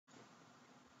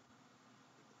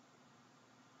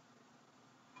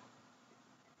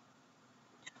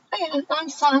Hi, I'm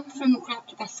Sam from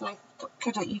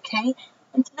crafttybestlife.co.uk,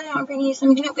 and today I'm going to use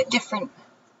something a little bit different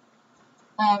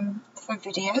for a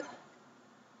video.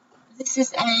 This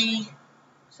is a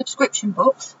subscription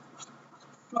box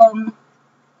from a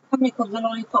company called the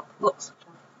Lollipop Box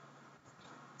Club.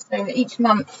 So each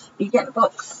month you get a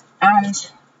box and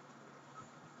it's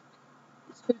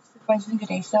full of surprises and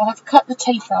goodies. So I have to cut the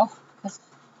tape off because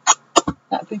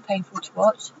that would be painful to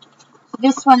watch. So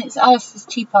this one is Alice's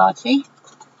Tea Party.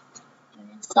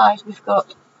 Inside we've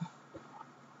got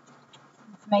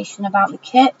information about the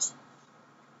kit.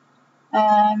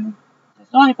 There's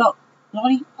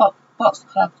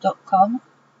lollipopboxclub.com,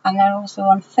 and they're also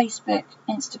on Facebook,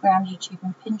 Instagram, YouTube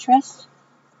and Pinterest.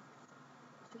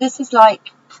 So this is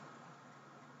like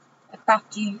a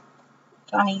crafty,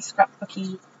 funny,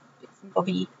 scrapbooky, bits and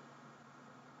bobby.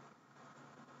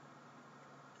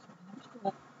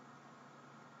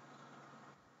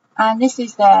 And this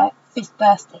is their 5th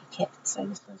birthday kit, so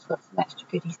this one's got some extra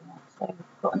goodies in it. So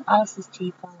we've got an Alice's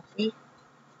Tea Party,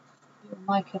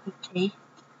 my cup of tea,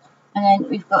 and then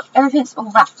we've got everything's all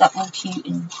wrapped up all cute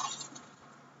and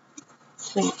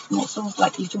sweet, and it's all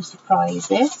like little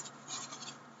surprises.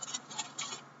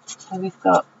 So we've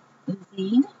got the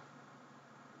zine.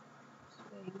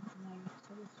 So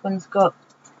this one's got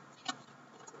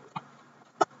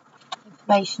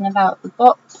information about the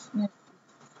box.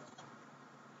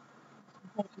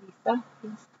 Lisa.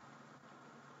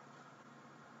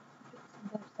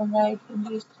 And there you can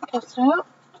use to cut out.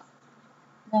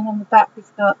 And then on the back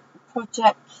we've got the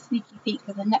project, sneaky peek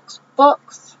of the next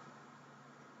box.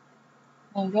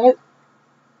 There you go.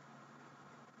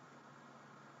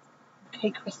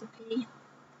 Cake recipe,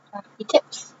 crafty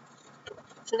tips.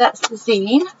 So that's the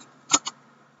zine. And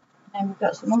then we've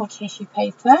got some more tissue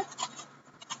paper.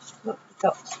 What have we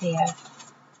got here?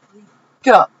 We've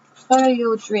got Follow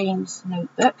Your Dreams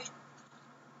notebook.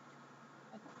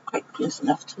 I'm not quite close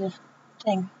enough to the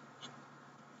thing.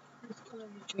 Follow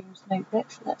Your Dreams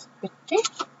notebook, so that's pretty.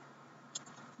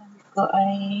 And we've got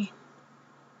a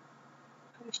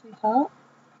crochet heart.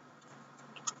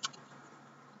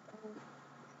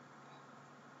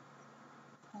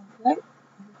 Envelope.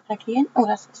 Peggy in. Oh,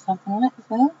 that's got something on it as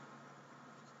well.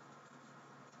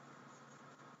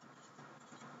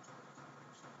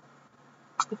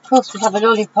 Of course, we have a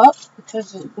lollipop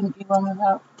because it wouldn't be one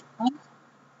without one.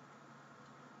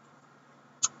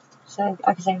 So,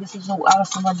 like I say, this is all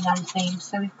Alice in Wonderland themed.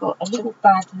 So we've got a little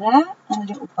bag there and a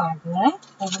little bag there.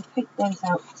 So we'll pick those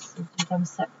out to do them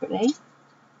separately.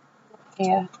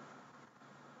 Here,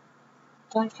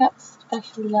 die cuts,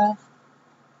 special love.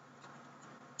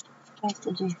 Place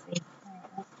to do things.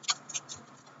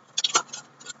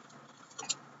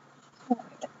 There it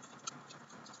is.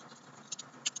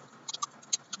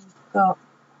 We've got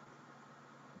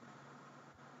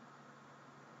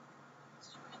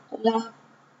love.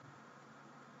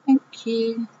 Thank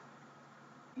you.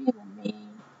 You and me.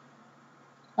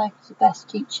 Life is the best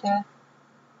teacher.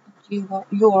 And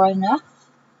you're enough.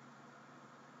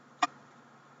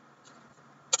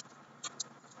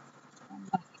 And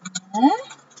back in there.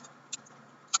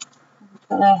 And we've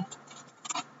got a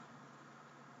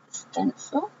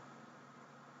stencil.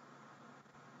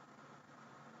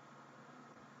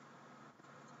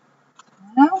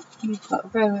 Now we've got a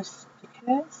row of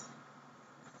stickers.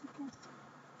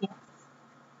 Yes.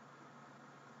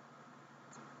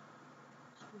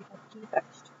 We have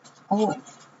always.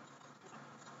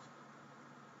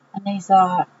 And these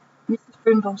are Mrs.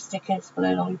 Brimble stickers for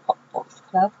the Lollipop Box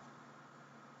Club.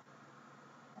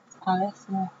 That's Alice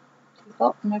and a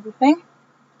teapot and everything.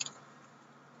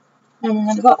 And then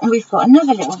at the bottom we've got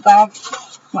another little bag,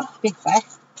 well, big bag,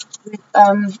 with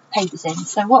papers in.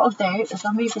 So what I'll do is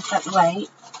I'll move this out of the way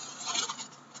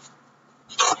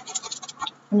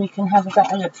and we can have a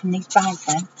better look from these bags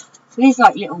then. So these are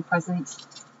like little presents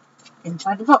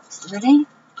inside the box, really.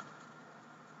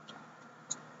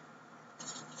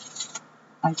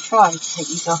 I tried to take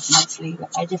these off nicely,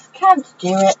 but I just can't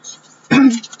do it.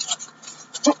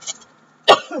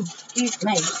 Excuse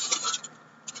me.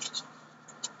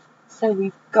 So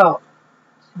we've got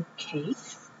some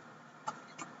cakes.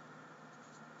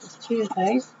 There's 2 of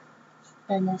those.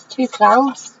 Then there's 2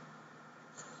 clouds.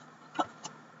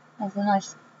 There's a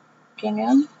nice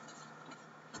gingham.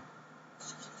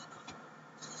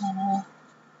 And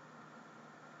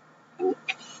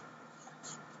pink.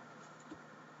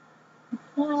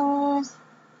 Flowers.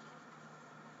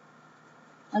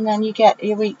 And then you get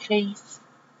your weekly,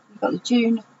 you've got the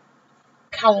June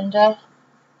calendar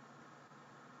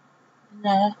in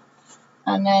there,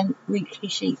 and then weekly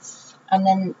sheets, and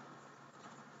then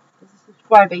as a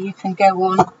subscriber you can go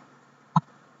on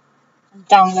and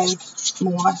download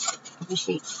more of the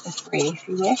sheets for free if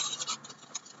you wish.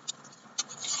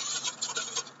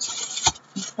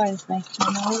 My phone's making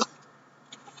a noise.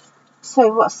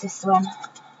 So what's this one?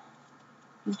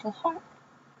 Little heart.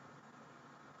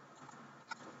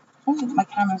 I don't think my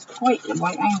camera's quite the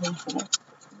right angle for this.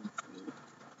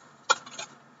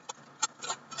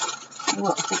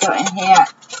 What have we got in here?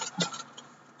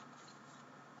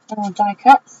 Some more die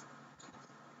cuts.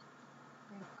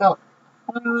 We've got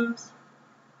flowers.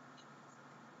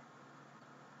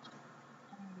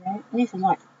 These are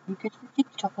like good for jig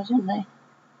toppers, aren't they?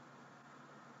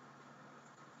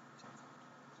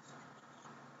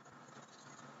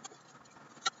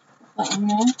 Put that in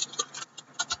there.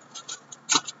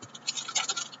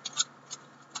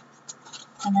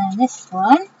 And then this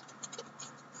one.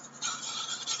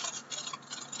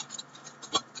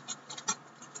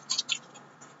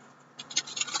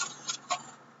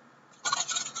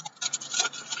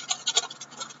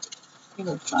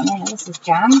 This is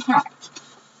jam packed.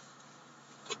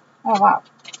 Oh wow.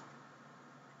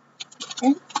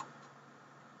 Okay. So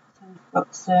we've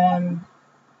got some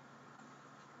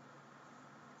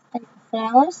paper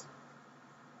flowers,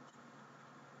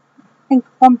 pink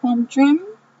pom-pom trim,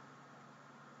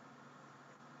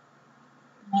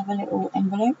 another little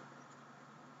envelope,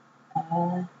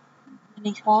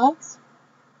 mini cards,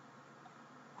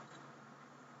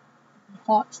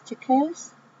 heart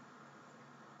stickers,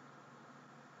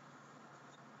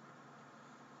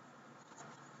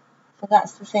 so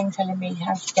that's the thing telling me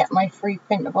how to get my free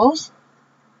printables.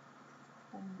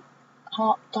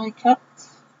 Heart die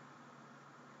cuts.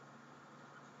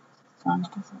 This one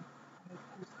has a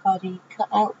postcardy cut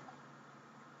out.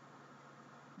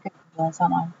 Good words,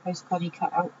 aren't I? Postcardy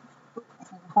cut out. Oh,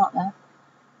 there's a heart there.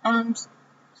 And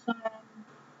some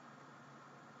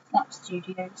Snap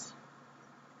Studios.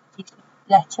 These are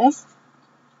letters.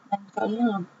 And we've got a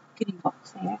little goodie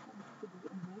box here.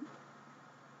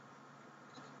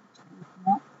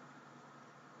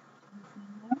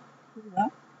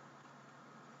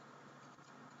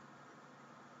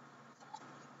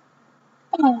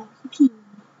 Oh, cute.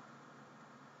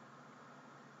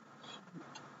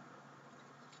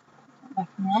 Back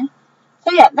in there.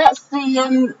 So yeah, that's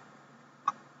the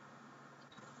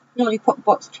Lollipop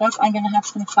Box Club. I'm going to have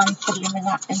some fun fiddling with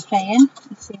that and playing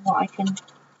and see what I can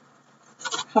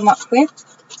come up with.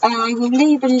 I will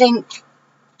leave a link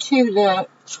to the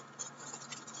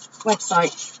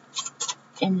website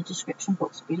in the description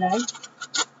box below.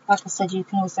 Like I said, you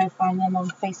can also find them on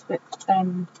Facebook,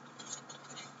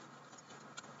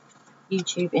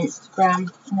 YouTube,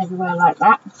 Instagram, and everywhere like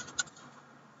that. Let's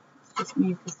just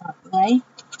move this out of the way.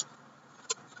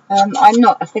 I'm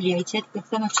not affiliated with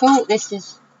them at all. This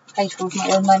is paid for with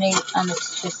my own money, and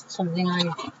it's just something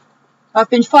I've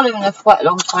been following them for quite a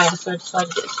long time, so I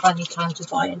decided it was finally time to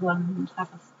buy one and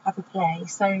have a play.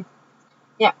 So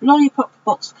yeah,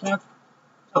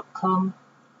 lollipopboxclub.com,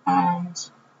 and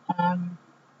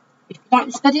if you like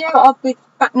this video, I'll be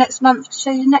back next month to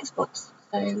show you the next box.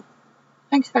 So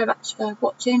thanks very much for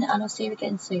watching, and I'll see you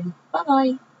again soon. Bye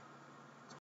bye.